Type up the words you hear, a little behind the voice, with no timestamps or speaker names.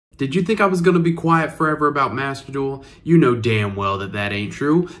Did you think I was going to be quiet forever about Master Duel? You know damn well that that ain't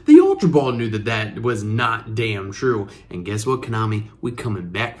true. The Ultra Ball knew that that was not damn true. And guess what, Konami? We coming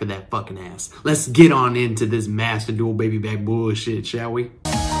back for that fucking ass. Let's get on into this Master Duel baby back bullshit, shall we?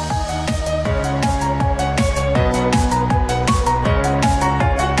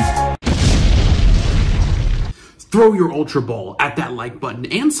 Throw your Ultra Ball at that like button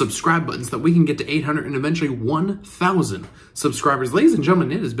and subscribe button so that we can get to 800 and eventually 1,000 subscribers. Ladies and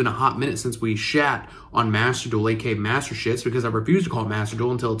gentlemen, it has been a hot minute since we shat on Master Duel, aka Master Shits, because I refuse to call it Master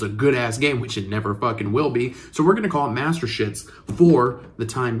Duel until it's a good-ass game, which it never fucking will be. So we're going to call it Master Shits for the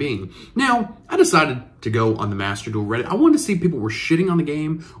time being. Now, I decided to go on the Master Duel Reddit. I wanted to see if people were shitting on the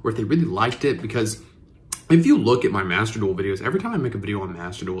game or if they really liked it, because if you look at my Master Duel videos, every time I make a video on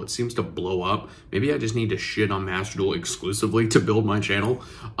Master Duel, it seems to blow up. Maybe I just need to shit on Master Duel exclusively to build my channel,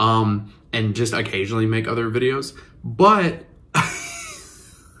 and just occasionally make other videos. But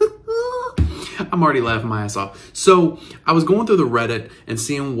I'm already laughing my ass off. So I was going through the Reddit and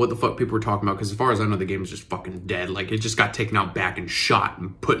seeing what the fuck people were talking about, because as far as I know, the game is just fucking dead. Like, it just got taken out back and shot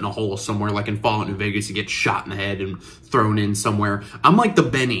and put in a hole somewhere. Like in Fallout New Vegas, you get shot in the head and thrown in somewhere. I'm like the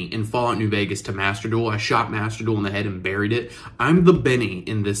Benny in Fallout New Vegas to Master Duel. I shot Master Duel in the head and buried it. I'm the Benny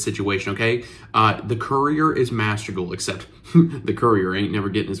in this situation, okay? The Courier is Master Duel, except the Courier ain't never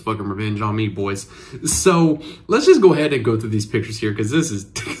getting his fucking revenge on me, boys. So let's just go ahead and go through these pictures here, because this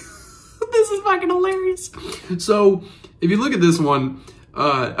is... this is fucking hilarious. So, if you look at this one,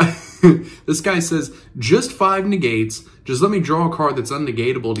 this guy says, just 5 negates. Just let me draw a card that's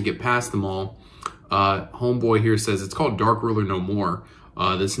unnegatable to get past them all. Homeboy here says, it's called Dark Ruler No More.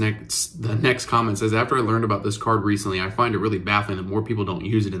 The next comment says, after I learned about this card recently, I find it really baffling that more people don't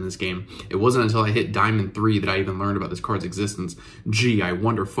use it in this game. It wasn't until I hit Diamond 3 that I even learned about this card's existence. Gee, I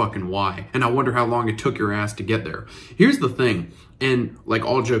wonder fucking why. And I wonder how long it took your ass to get there. Here's the thing, and like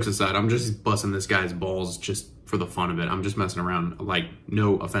all jokes aside, I'm just busting this guy's balls just for the fun of it. I'm just messing around, like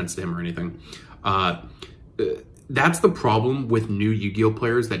no offense to him or anything. That's the problem with new Yu-Gi-Oh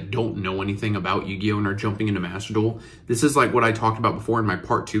players that don't know anything about Yu-Gi-Oh and are jumping into Master Duel. This is like what I talked about before in my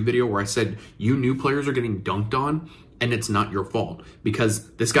part 2 video, where I said you new players are getting dunked on, and it's not your fault,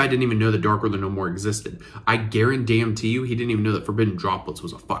 because this guy didn't even know that Dark Ruler No More existed. I guarantee you he didn't even know that Forbidden Droplets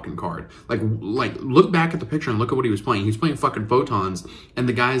was a fucking card. Like look back at the picture and look at what he was playing. He was playing fucking Photons, and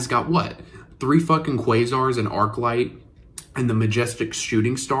the guy's got what? 3 fucking Quasars, an Arclight, and the Majestic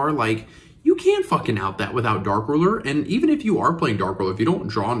Shooting Star. Like, you can't fucking out that without Dark Ruler. And even if you are playing Dark Ruler, if you don't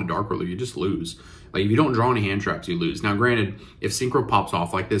draw into Dark Ruler, you just lose. Like, if you don't draw any hand traps, you lose. Now, granted, if Synchro pops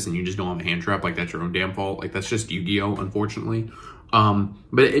off like this and you just don't have a hand trap, like, that's your own damn fault. Like, that's just Yu-Gi-Oh, unfortunately.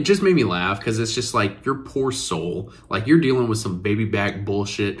 But it just made me laugh, because it's just like, your poor soul. Like, you're dealing with some baby back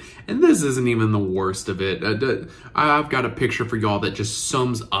bullshit, and this isn't even the worst of it. I've got a picture for y'all that just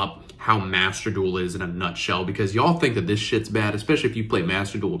sums up how Master Duel is in a nutshell, because y'all think that this shit's bad, especially if you play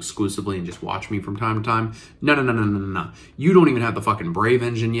Master Duel exclusively and just watch me from time to time. No. You don't even have the fucking Brave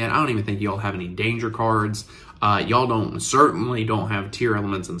engine yet. I don't even think y'all have any danger cards. Y'all certainly don't have tier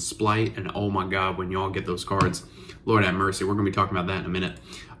elements and Splight, and oh my god, when y'all get those cards, Lord have mercy, we're gonna be talking about that in a minute.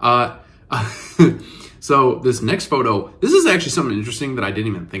 So this next photo, this is actually something interesting that I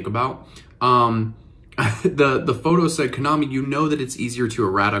didn't even think about. The photo said, Konami, you know that it's easier to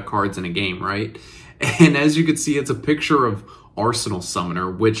errata cards in a game, right? And as you can see, it's a picture of Arsenal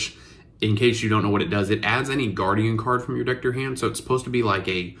Summoner, which, in case you don't know what it does, it adds any Guardian card from your deck to your hand. So it's supposed to be like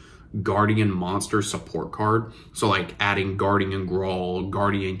a Guardian monster support card. So like adding Guardian Grawl,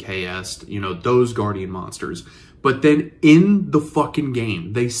 Guardian KS, you know, those Guardian monsters. But then in the fucking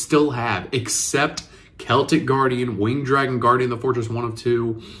game, they still have, except Celtic Guardian, Winged Dragon Guardian, the Fortress 1 of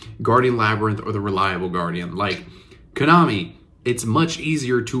 2, Guardian Labyrinth, or the Reliable Guardian. Like, Konami, it's much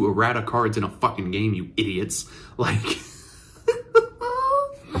easier to errata cards in a fucking game, you idiots. Like,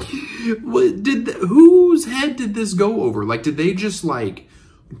 whose head did this go over? Like, did they just, like,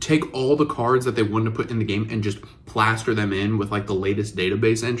 take all the cards that they wanted to put in the game and just plaster them in with, like, the latest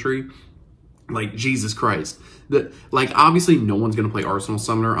database entry? Like, Jesus Christ. Like, obviously, no one's gonna play Arsenal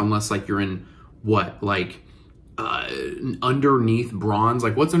Summoner unless, like, you're in... what, like, underneath bronze?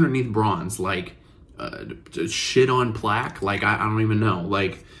 Like, what's underneath bronze? Like, shit on plaque? Like, I don't even know.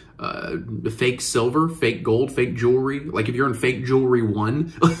 Like, fake silver, fake gold, fake jewelry? Like, if you're in fake jewelry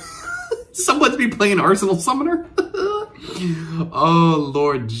 1, someone's be playing Arsenal Summoner? Oh,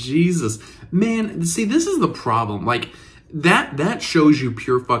 Lord Jesus. Man, see, this is the problem. Like, that shows you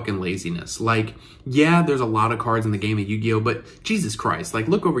pure fucking laziness. Like, yeah, there's a lot of cards in the game of Yu-Gi-Oh, but Jesus Christ, like,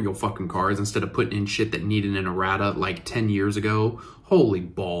 look over your fucking cards instead of putting in shit that needed an errata like 10 years ago. Holy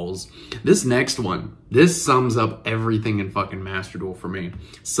balls. This next one, this sums up everything in fucking Master Duel for me.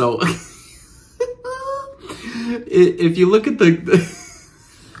 So, if you look at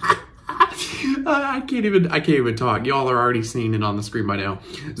I can't even talk. Y'all are already seeing it on the screen by now.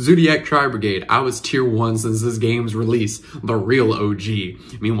 Zodiac Tri-Brigade. I was tier 1 since this game's release. The real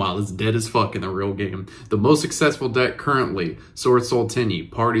OG. Meanwhile, it's dead as fuck in the real game. The most successful deck currently. Sword Soul Tinny.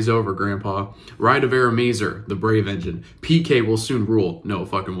 Party's over, Grandpa. Ride of Aramazer. The Brave Engine. PK will soon rule. No,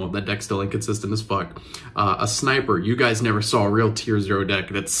 fucking won't. That deck's still inconsistent as fuck. A Sniper. You guys never saw a real tier 0 deck.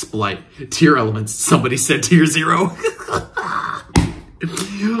 That's Splight. Tier Elements. Somebody said tier 0.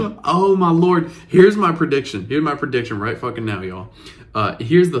 Oh my lord. Here's my prediction. Here's my prediction right fucking now, y'all.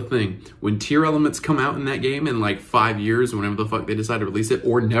 Here's the thing. When tier elements come out in that game in like 5 years, whenever the fuck they decide to release it,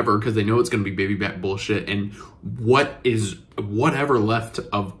 or never, because they know it's going to be baby back bullshit, and whatever left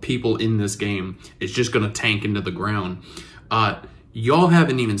of people in this game is just going to tank into the ground. Y'all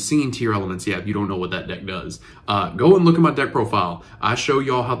haven't even seen tier elements yet if you don't know what that deck does. Go and look at my deck profile. I show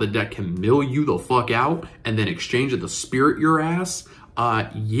y'all how the deck can mill you the fuck out and then exchange it to spirit your ass.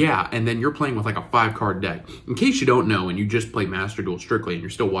 Yeah, and then you're playing with like a 5-card deck. In case you don't know and you just play Master Duel strictly and you're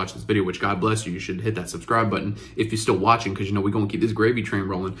still watching this video, which God bless you, you should hit that subscribe button if you're still watching, because you know we're going to keep this gravy train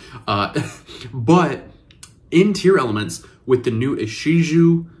rolling. But in tier elements with the new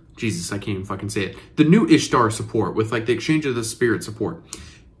Ishiju, Jesus, I can't even fucking say it. The new Ishtar support with like the exchange of the spirit support,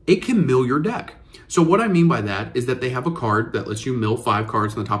 it can mill your deck. So what I mean by that is that they have a card that lets you mill 5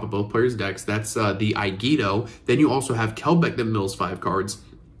 cards on the top of both players' decks. That's the Aigido. Then you also have Kelbeck that mills 5 cards.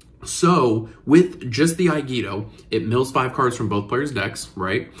 So with just the Aigido, it mills 5 cards from both players' decks,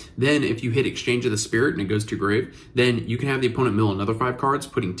 right? Then if you hit Exchange of the Spirit and it goes to grave, then you can have the opponent mill another 5 cards,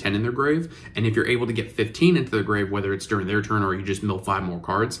 putting 10 in their grave. And if you're able to get 15 into their grave, whether it's during their turn or you just mill 5 more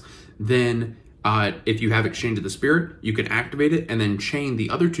cards, then if you have Exchange of the Spirit, you can activate it and then chain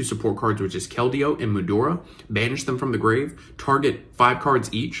the other 2 support cards, which is Keldeo and Mudora, banish them from the grave, target 5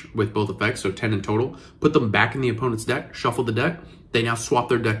 cards each with both effects, so 10 in total, put them back in the opponent's deck, shuffle the deck, they now swap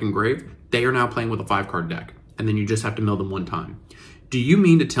their deck in grave, they are now playing with a 5-card deck, and then you just have to mill them 1 time. Do you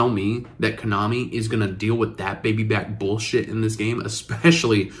mean to tell me that Konami is going to deal with that baby back bullshit in this game,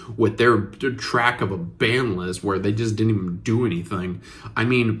 especially with their track of a ban list where they just didn't even do anything? I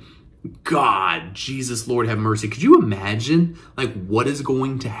mean, God, Jesus, Lord have mercy. Could you imagine like what is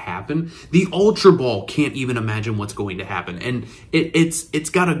going to happen? The Ultra Ball can't even imagine what's going to happen. And it's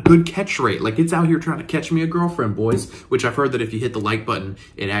got a good catch rate. Like it's out here trying to catch me a girlfriend, boys, which I've heard that if you hit the like button,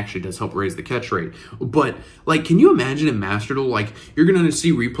 it actually does help raise the catch rate. But like, can you imagine in Master Duel, like you're going to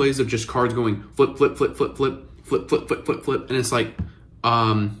see replays of just cards going flip, flip, flip, flip, flip, flip, flip, flip, flip, flip. And it's like,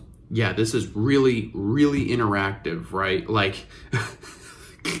 yeah, this is really, really interactive, right? Like,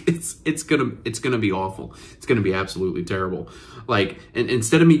 it's gonna be awful. It's gonna be absolutely terrible. Like, and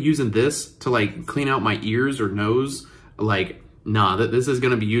instead of me using this to like clean out my ears or nose, like, nah, this is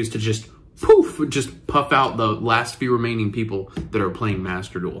gonna be used to just poof, just puff out the last few remaining people that are playing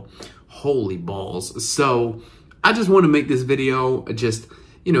Master Duel. Holy balls. So I just want to make this video just,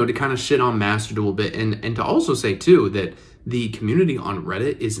 you know, to kind of shit on Master Duel a bit, and to also say too that the community on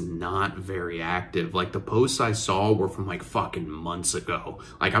Reddit is not very active. Like the posts I saw were from like fucking months ago.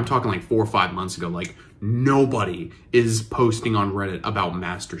 Like I'm talking like 4 or 5 months ago. Like nobody is posting on Reddit about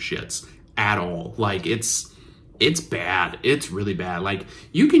master shits at all. Like it's bad. It's really bad. Like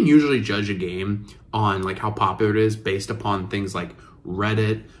you can usually judge a game on like how popular it is based upon things like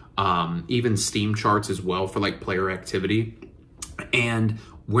Reddit, even Steam charts as well for like player activity. And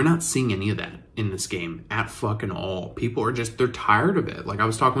we're not seeing any of that in this game at fucking all. People are just, they're tired of it. Like I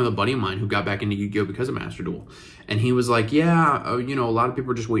was talking with a buddy of mine who got back into Yu-Gi-Oh! Because of Master Duel. And he was like, yeah, you know, a lot of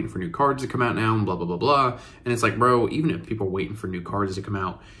people are just waiting for new cards to come out now and blah, blah, blah, blah. And it's like, bro, even if people are waiting for new cards to come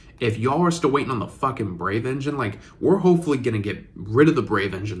out, if y'all are still waiting on the fucking Brave Engine, like we're hopefully going to get rid of the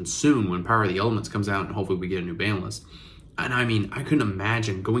Brave Engine soon when Power of the Elements comes out and hopefully we get a new ban list. And I mean, I couldn't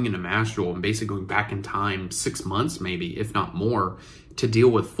imagine going into Master Duel and basically going back in time 6 months, maybe, if not more, to deal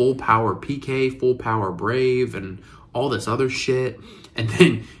with full power PK, full power Brave, and all this other shit. And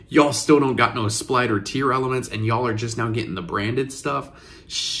then y'all still don't got no Splight or tier elements, and y'all are just now getting the branded stuff.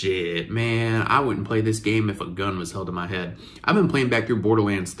 Shit, man, I wouldn't play this game if a gun was held to my head. I've been playing back through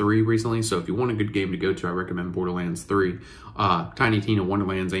Borderlands 3 recently, so if you want a good game to go to, I recommend Borderlands 3. Tiny Tina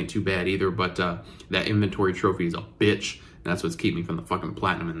Wonderlands ain't too bad either, but that inventory trophy is a bitch. That's what's keeping me from the fucking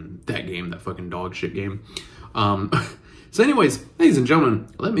platinum in that game, that fucking dog shit game. So anyways, ladies and gentlemen,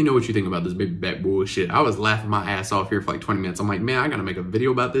 let me know what you think about this baby back bullshit. I was laughing my ass off here for like 20 minutes. I'm like, man, I gotta make a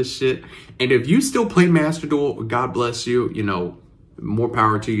video about this shit. And if you still play Master Duel, God bless you. You know, more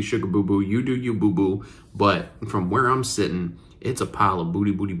power to you, sugar boo-boo. You do you, boo-boo. But from where I'm sitting, it's a pile of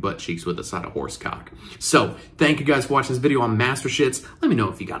booty butt cheeks with a side of horse cock. So, thank you guys for watching this video on Master Shits. Let me know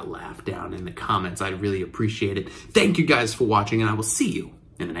if you got a laugh down in the comments. I'd really appreciate it. Thank you guys for watching, and I will see you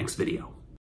in the next video.